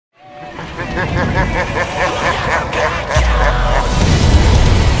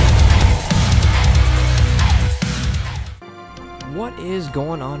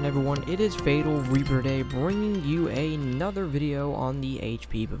going on, everyone? It is Fatal Reaper Day, bringing you another video on the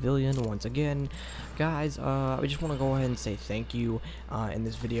HP Pavilion once again. Guys, I just want to go ahead and say thank you in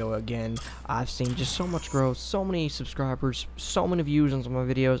this video again. I've seen just so much growth, so many subscribers, so many views on some of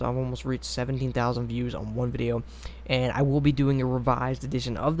my videos. I've almost reached 17,000 views on one video, and I will be doing a revised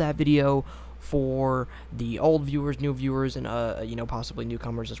edition of that video for the old viewers, new viewers, and you know, possibly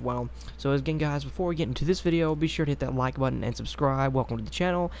newcomers as well. So again, guys, before we get into this video, be sure to hit that like button and subscribe. Welcome to the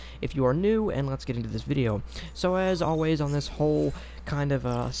channel if you are new, and let's get into this video. So as always, on this whole kind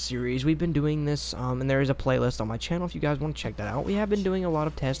of series, we've been doing this, and there is a playlist on my channel if you guys want to check that out. We have been doing a lot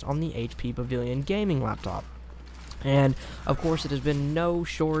of tests on the HP Pavilion Gaming laptop. And of course, it has been no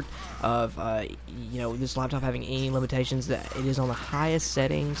short of you know, this laptop having any limitations. That it is on the highest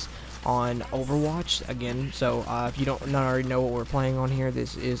settings on Overwatch again. So if you don't already know what we're playing on here,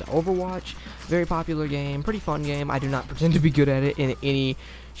 this is Overwatch. Very popular game, pretty fun game. I do not pretend to be good at it in any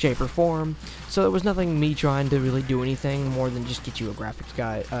shape or form, so it was nothing me trying to really do anything more than just get you a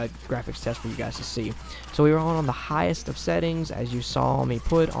graphics test for you guys to see. So we were on the highest of settings, as you saw me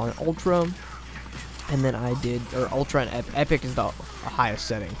put on Ultra. And then I did, or Ultra and Epic is the highest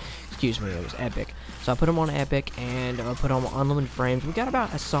setting. Excuse me, it was Epic. So I put them on Epic, and I put them on unlimited frames. We got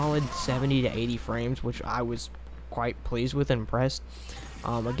about a solid 70 to 80 frames, which I was quite pleased with and impressed.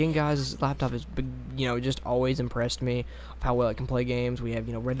 Again, guys, this laptop has, you know, just always impressed me of how well it can play games. We have,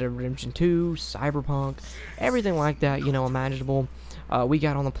 you know, Red Dead Redemption 2, Cyberpunk, everything like that, you know, imaginable. We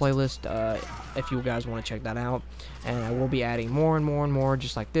got on the playlist if you guys want to check that out, and I will be adding more and more and more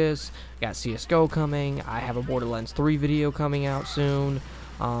just like this. Got CSGO coming. I have a Borderlands 3 video coming out soon.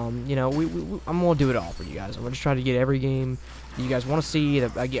 You know, I'm gonna do it all for you guys. I'm gonna just try to get every game you guys want to see,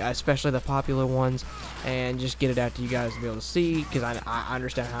 especially the popular ones, and just get it out to you guys to be able to see, because I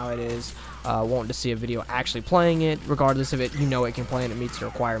understand how it is wanting to see a video actually playing it, regardless of it, you know, it can play and it meets the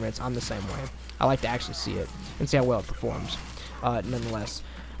requirements. I'm the same way. I like to actually see it and see how well it performs. Nonetheless,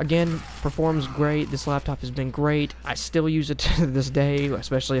 again, performs great. This laptop has been great. I still use it to this day,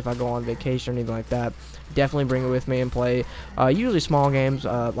 especially if I go on vacation or anything like that. Definitely bring it with me and play usually small games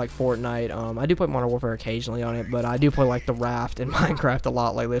like Fortnite. I do play Modern Warfare occasionally on it, but I do play like the Raft and Minecraft a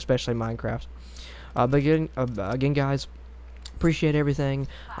lot lately, especially Minecraft. But again, guys, appreciate everything,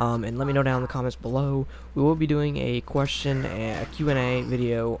 and let me know down in the comments below. We will be doing a Q&A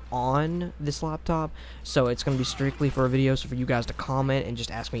video on this laptop, so it's going to be strictly for a video, so for you guys to comment and just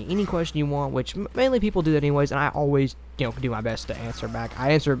ask me any question you want, which mainly people do that anyways, and I always, you know, do my best to answer back.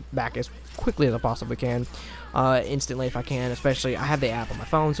 I answer back as quickly as I possibly can, instantly if I can. Especially, I have the app on my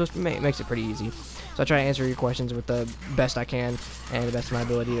phone, so it makes it pretty easy. So I try to answer your questions with the best I can and the best of my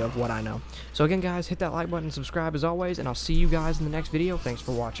ability of what I know. So again, guys, hit that like button and subscribe as always, and I'll see you guys in the next video. Thanks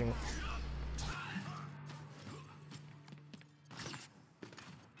for watching.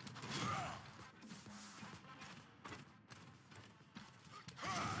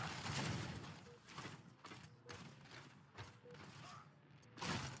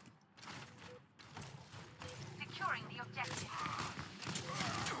 Securing the objective.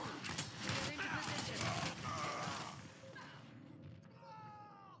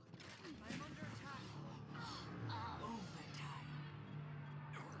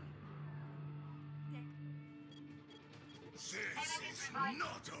 This is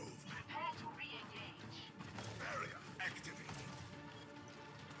not over.